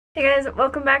Hey guys,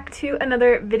 welcome back to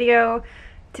another video.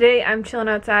 Today I'm chilling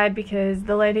outside because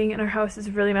the lighting in our house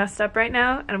is really messed up right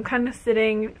now, and I'm kind of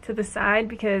sitting to the side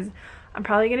because I'm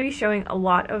probably going to be showing a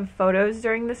lot of photos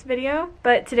during this video.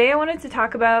 But today I wanted to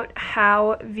talk about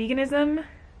how veganism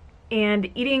and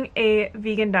eating a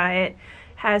vegan diet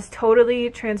has totally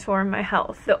transformed my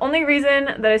health. The only reason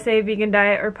that I say vegan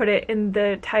diet or put it in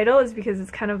the title is because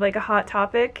it's kind of like a hot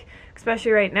topic,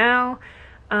 especially right now.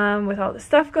 With all the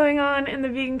stuff going on in the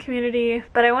vegan community,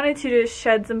 but I wanted to just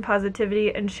shed some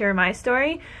positivity and share my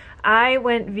story. I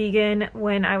went vegan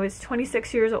when I was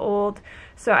 26 years old,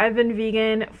 so I've been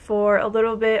vegan for a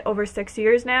little bit over 6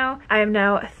 years now. I am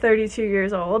now 32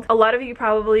 years old. A lot of you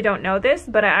probably don't know this,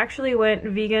 but I actually went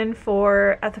vegan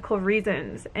for ethical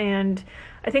reasons, and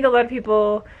I think a lot of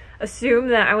people assume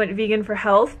that I went vegan for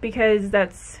health because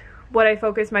that's what I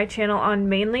focus my channel on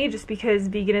mainly, just because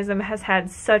veganism has had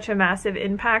such a massive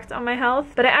impact on my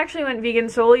health. But I actually went vegan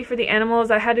solely for the animals.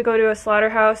 I had to go to a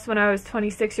slaughterhouse when I was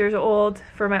 26 years old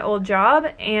for my old job,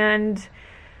 and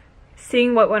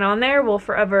seeing what went on there will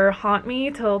forever haunt me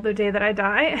till the day that I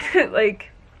die.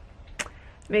 Like,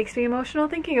 makes me emotional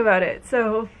thinking about it.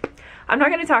 So I'm not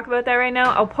going to talk about that right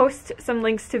now. I'll post some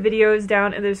links to videos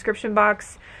down in the description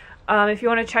box if you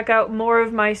want to check out more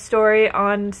of my story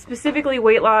on specifically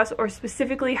weight loss or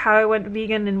specifically how I went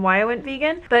vegan and why I went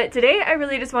vegan. But today I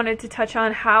really just wanted to touch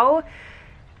on how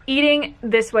eating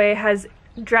this way has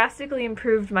drastically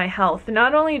improved my health.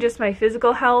 Not only just my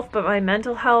physical health, but my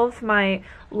mental health, my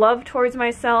love towards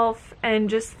myself, and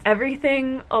just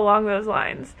everything along those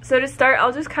lines. So to start,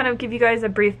 I'll just kind of give you guys a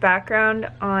brief background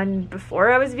on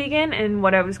before I was vegan and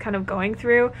what I was kind of going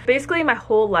through. Basically, my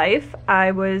whole life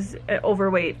I was an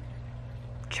overweight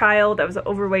child, I was an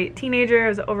overweight teenager, I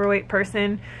was an overweight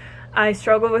person. I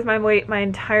struggled with my weight my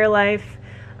entire life.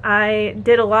 I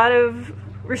did a lot of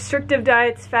restrictive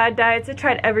diets, fad diets. I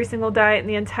tried every single diet in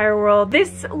the entire world.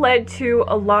 This led to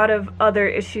a lot of other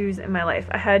issues in my life.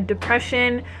 I had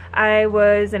depression, I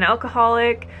was an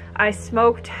alcoholic, I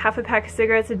smoked half a pack of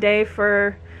cigarettes a day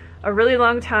for a really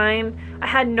long time. I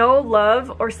had no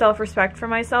love or self-respect for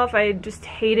myself. I just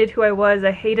hated who I was.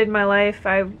 I hated my life.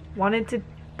 I wanted to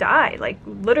die, like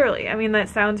literally. I mean, that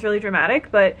sounds really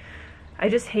dramatic, but I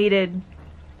just hated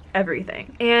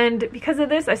everything. And because of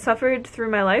this, I suffered through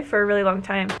my life for a really long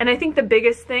time. And I think the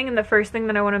biggest thing and the first thing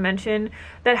that I want to mention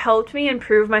that helped me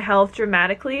improve my health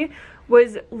dramatically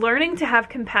was learning to have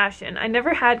compassion. I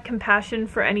never had compassion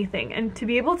for anything, and to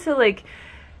be able to like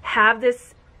have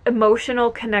this emotional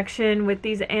connection with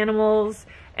these animals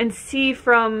and see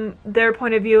from their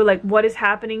point of view like what is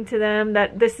happening to them,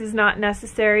 that this is not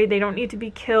necessary, they don't need to be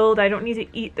killed, I don't need to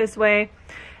eat this way,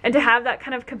 and to have that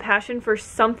kind of compassion for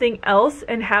something else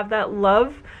and have that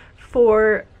love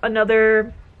for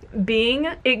another being,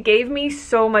 it gave me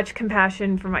so much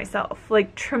compassion for myself,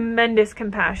 like tremendous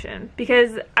compassion,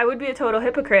 because I would be a total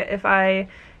hypocrite if I,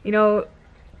 you know,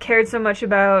 cared so much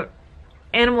about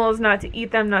animals, not to eat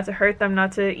them, not to hurt them,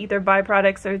 not to eat their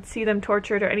byproducts or see them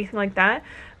tortured or anything like that,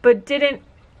 but didn't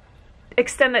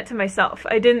extend that to myself.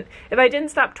 If I didn't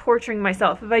stop torturing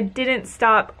myself, if I didn't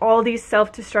stop all these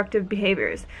self-destructive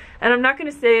behaviors. And I'm not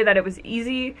going to say that it was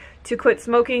easy to quit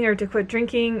smoking or to quit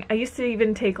drinking. I used to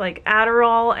even take like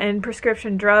Adderall and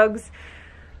prescription drugs.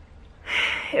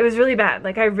 It was really bad.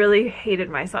 Like, I really hated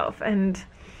myself, and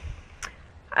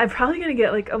I'm probably gonna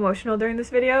get like emotional during this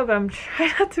video, but I'm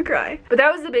trying not to cry. But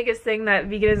that was the biggest thing that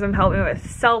veganism helped me with: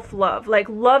 self-love, like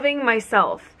loving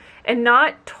myself and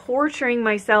not torturing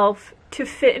myself to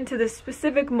fit into the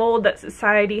specific mold that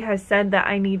society has said that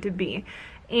I need to be.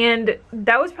 And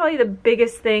that was probably the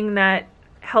biggest thing that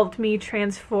helped me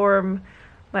transform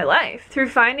my life. Through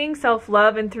finding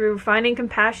self-love and through finding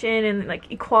compassion and like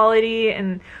equality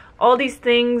and all these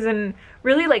things, and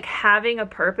really like having a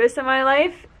purpose in my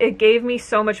life, it gave me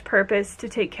so much purpose to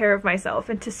take care of myself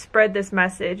and to spread this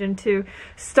message and to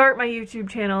start my YouTube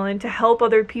channel and to help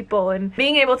other people. And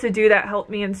being able to do that helped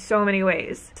me in so many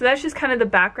ways. So that's just kind of the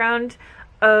background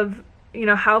of, you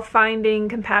know, how finding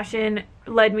compassion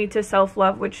led me to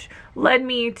self-love, which led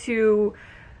me to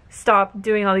stop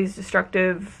doing all these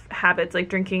destructive habits like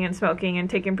drinking and smoking and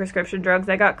taking prescription drugs.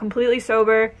 I got completely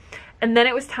sober, and then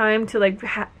it was time to like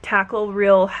tackle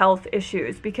real health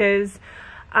issues, because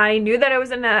I knew that I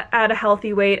was at a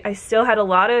healthy weight. I still had a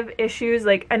lot of issues.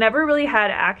 Like, I never really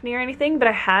had acne or anything, but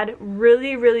I had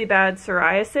really, really bad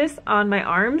psoriasis on my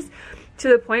arms to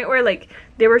the point where like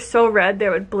they were so red they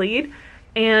would bleed,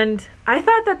 and I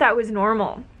thought that that was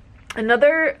normal.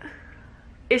 Another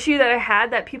issue that I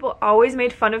had that people always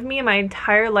made fun of me my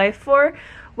entire life for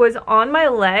was on my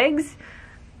legs.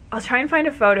 I'll try and find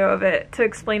a photo of it to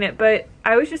explain it, but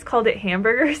I always just called it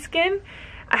hamburger skin.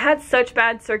 I had such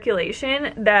bad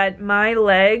circulation that my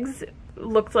legs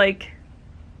looked like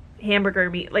hamburger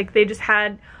meat. Like they just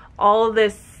had all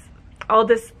this,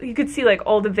 you could see like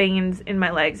all the veins in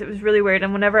my legs. It was really weird.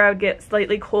 And whenever I would get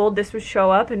slightly cold, this would show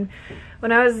up. And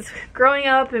when I was growing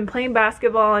up and playing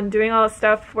basketball and doing all this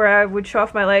stuff where I would show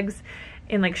off my legs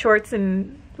in like shorts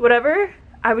and whatever,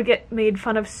 I would get made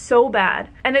fun of so bad.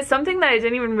 And it's something that I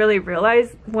didn't even really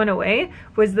realize went away,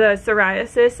 was the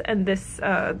psoriasis and this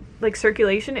like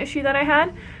circulation issue that I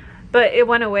had. But it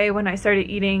went away when I started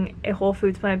eating a whole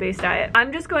foods plant-based diet.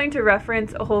 I'm just going to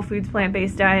reference a whole foods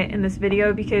plant-based diet in this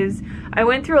video because I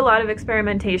went through a lot of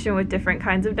experimentation with different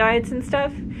kinds of diets and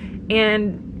stuff.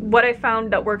 And what I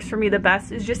found that works for me the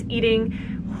best is just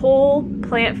eating whole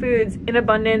plant foods in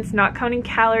abundance, not counting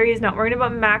calories, not worrying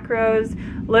about macros,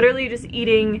 literally just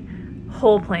eating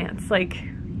whole plants like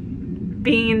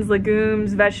beans,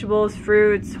 legumes, vegetables,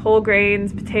 fruits, whole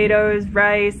grains, potatoes,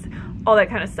 rice, all that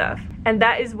kind of stuff. And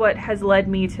that is what has led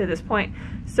me to this point.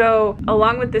 So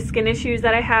along with the skin issues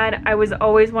that I had, I was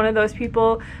always one of those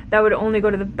people that would only go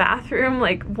to the bathroom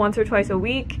like once or twice a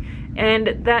week.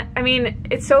 And that, I mean,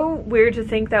 it's so weird to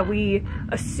think that we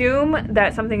assume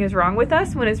that something is wrong with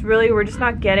us when it's really, we're just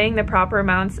not getting the proper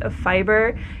amounts of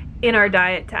fiber in our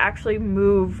diet to actually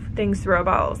move things through our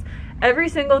bowels. Every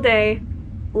single day,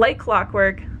 like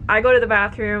clockwork, I go to the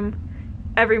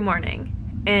bathroom every morning.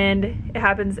 And it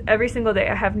happens every single day.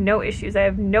 I have no issues. I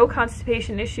have no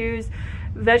constipation issues.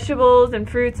 Vegetables and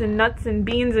fruits and nuts and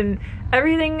beans and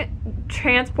everything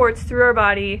transports through our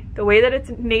body the way that it's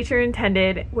nature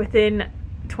intended within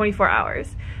 24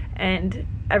 hours. And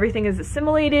everything is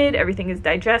assimilated, everything is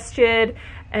digested,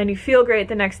 and you feel great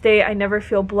the next day. I never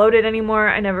feel bloated anymore.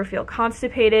 I never feel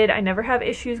constipated. I never have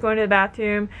issues going to the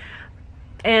bathroom.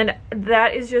 And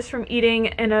that is just from eating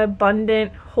an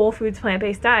abundant whole foods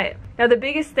plant-based diet. Now, the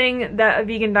biggest thing that a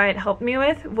vegan diet helped me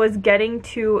with was getting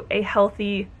to a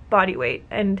healthy body weight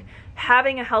and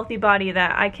having a healthy body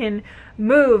that I can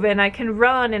move and I can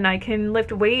run and I can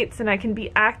lift weights and I can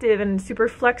be active and super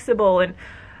flexible and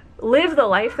live the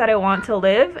life that I want to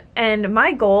live. And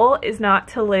my goal is not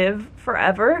to live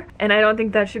forever, and I don't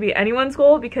think that should be anyone's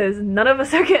goal because none of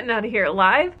us are getting out of here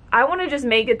alive. I want to just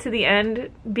make it to the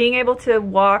end, being able to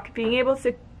walk, being able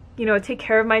to, you know, take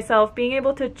care of myself, being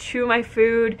able to chew my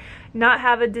food, not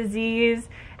have a disease.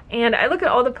 And I look at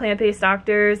all the plant-based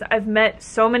doctors. I've met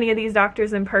so many of these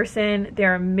doctors in person.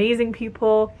 They're amazing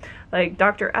people, like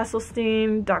Dr.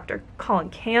 Esselstyn, Dr. Colin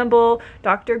Campbell,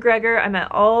 Dr. Greger. I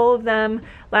met all of them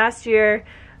last year.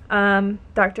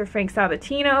 Dr. Frank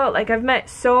Sabatino. Like, I've met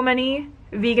so many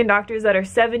vegan doctors that are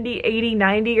 70, 80,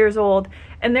 90 years old,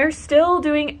 and they're still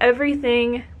doing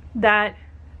everything that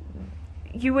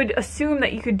you would assume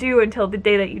that you could do until the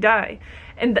day that you die.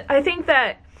 And I think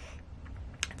that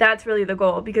that's really the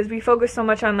goal, because we focus so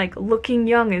much on like looking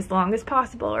young as long as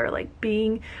possible or like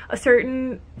being a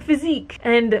certain physique.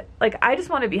 And like, I just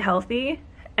want to be healthy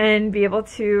and be able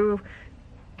to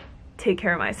take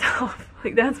care of myself.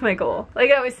 Like, that's my goal. Like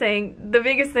I was saying, the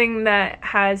biggest thing that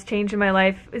has changed in my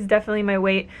life is definitely my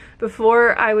weight.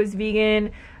 Before I was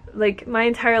vegan, like my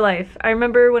entire life, I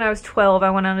remember when I was 12,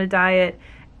 I went on a diet,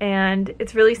 and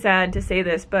it's really sad to say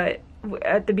this, but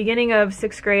at the beginning of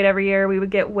 6th grade every year, we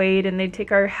would get weighed and they'd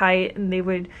take our height and they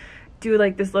would do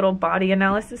like this little body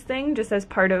analysis thing just as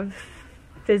part of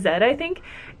phys ed, I think.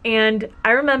 And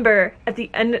I remember at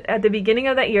the beginning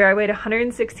of that year, I weighed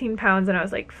 116 pounds and I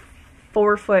was like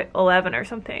 4'11" or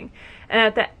something. And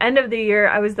at the end of the year,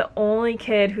 I was the only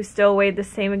kid who still weighed the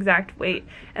same exact weight.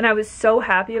 And I was so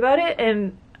happy about it.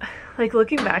 And like,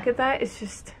 looking back at that, it's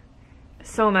just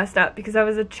so messed up, because I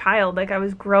was a child, like I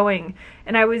was growing,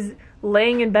 and I was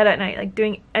laying in bed at night, like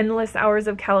doing endless hours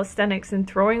of calisthenics and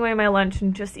throwing away my lunch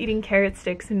and just eating carrot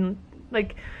sticks. And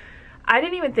like, I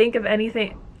didn't even think of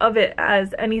anything of it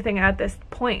as anything at this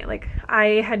point. Like,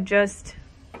 I had just,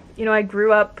 you know, I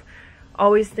grew up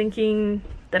always thinking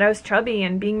that I was chubby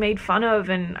and being made fun of,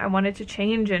 and I wanted to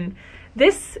change. And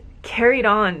this carried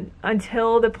on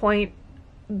until the point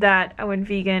that I went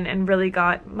vegan and really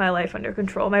got my life under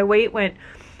control. My weight went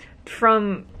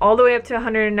from all the way up to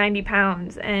 190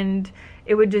 pounds, and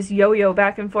it would just yo-yo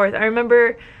back and forth. I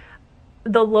remember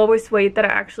the lowest weight that I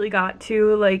actually got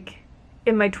to, like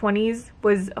in my 20s,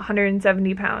 was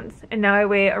 170 pounds, and now I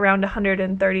weigh around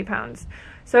 130 pounds.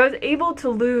 So I was able to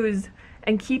lose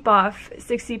and keep off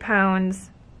 60 pounds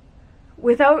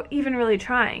without even really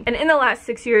trying. And in the last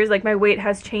 6 years, like, my weight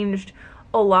has changed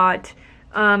a lot.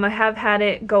 I have had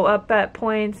it go up at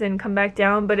points and come back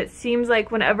down, but it seems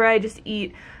like whenever I just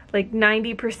eat like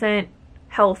 90%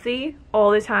 healthy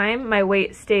all the time, my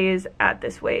weight stays at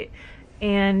this weight.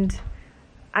 And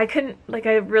I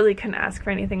really couldn't ask for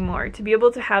anything more. To be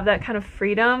able to have that kind of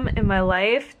freedom in my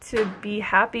life, to be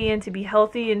happy and to be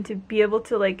healthy and to be able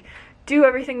to like do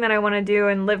everything that I want to do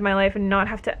and live my life and not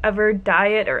have to ever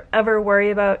diet or ever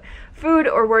worry about food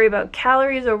or worry about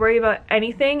calories or worry about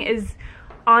anything is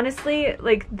honestly,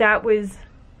 like, that was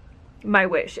my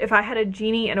wish. If I had a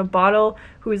genie in a bottle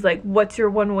who was like, what's your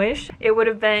one wish? It would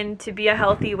have been to be a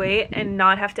healthy weight and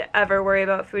not have to ever worry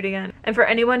about food again. And for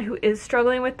anyone who is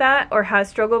struggling with that or has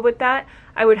struggled with that,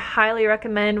 I would highly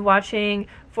recommend watching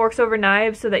Forks Over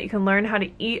Knives so that you can learn how to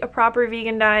eat a proper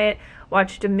vegan diet.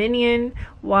 Watch Dominion,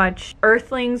 watch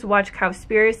Earthlings, watch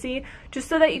Cowspiracy, just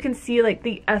so that you can see like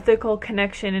the ethical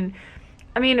connection. And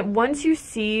I mean, once you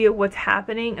see what's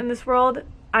happening in this world,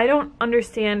 I don't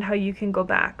understand how you can go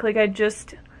back. Like, I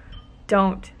just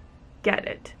don't get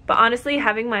it. But honestly,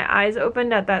 having my eyes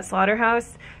opened at that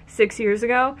slaughterhouse 6 years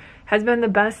ago has been the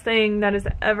best thing that has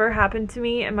ever happened to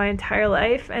me in my entire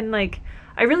life. And like,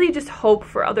 I really just hope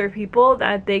for other people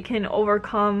that they can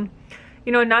overcome,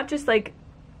 you know, not just like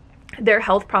their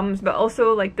health problems, but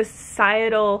also like the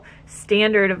societal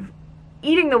standard of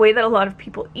eating the way that a lot of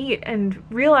people eat and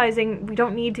realizing we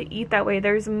don't need to eat that way.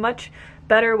 There's a much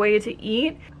better way to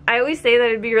eat. I always say that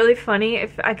it'd be really funny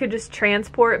if I could just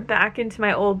transport back into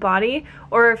my old body,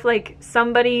 or if like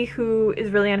somebody who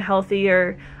is really unhealthy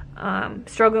or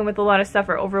struggling with a lot of stuff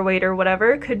or overweight or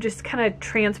whatever could just kind of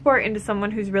transport into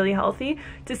someone who's really healthy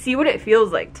to see what it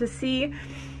feels like, to see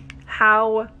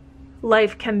how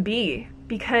life can be.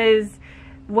 Because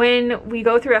when we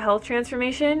go through a health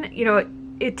transformation, you know,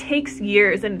 it takes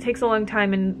years and it takes a long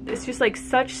time, and it's just like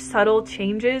such subtle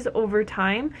changes over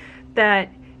time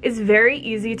that it's very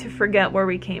easy to forget where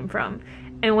we came from.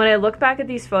 And when I look back at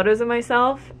these photos of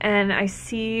myself and I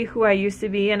see who I used to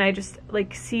be, and I just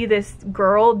like see this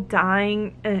girl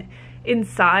dying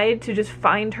inside to just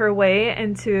find her way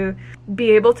and to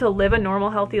be able to live a normal,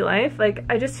 healthy life, like,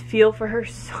 I just feel for her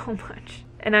so much.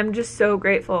 And I'm just so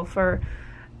grateful for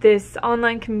this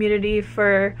online community,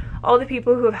 for all the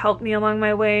people who have helped me along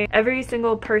my way, every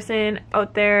single person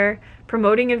out there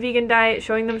promoting a vegan diet,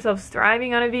 showing themselves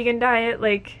thriving on a vegan diet.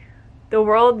 Like, the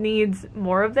world needs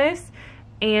more of this,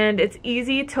 and it's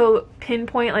easy to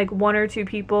pinpoint like one or two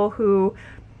people who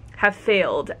have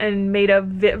failed and made a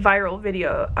viral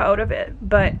video out of it,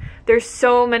 but there's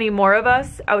so many more of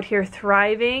us out here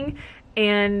thriving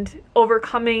and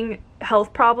overcoming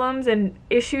health problems and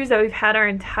issues that we've had our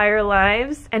entire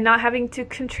lives, and not having to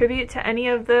contribute to any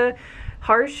of the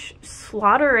harsh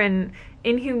slaughter and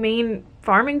inhumane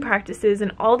farming practices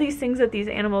and all these things that these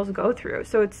animals go through.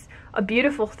 So it's a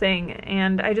beautiful thing,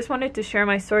 and I just wanted to share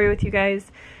my story with you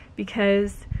guys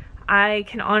because I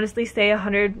can honestly say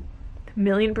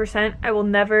 100,000,000% I will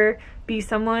never be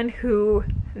someone who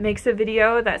makes a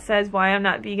video that says why I'm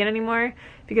not vegan anymore,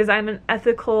 because I'm an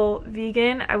ethical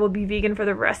vegan. I will be vegan for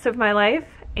the rest of my life,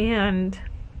 and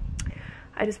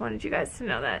I just wanted you guys to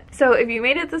know that. So if you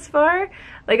made it this far,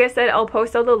 like I said, I'll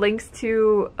post all the links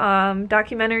to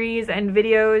documentaries and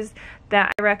videos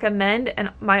that I recommend, and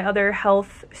my other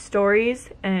health stories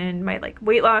and my like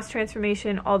weight loss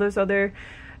transformation, all those other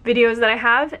videos that I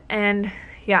have. And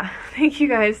yeah, thank you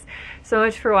guys so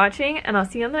much for watching, and I'll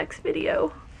see you on the next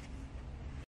video.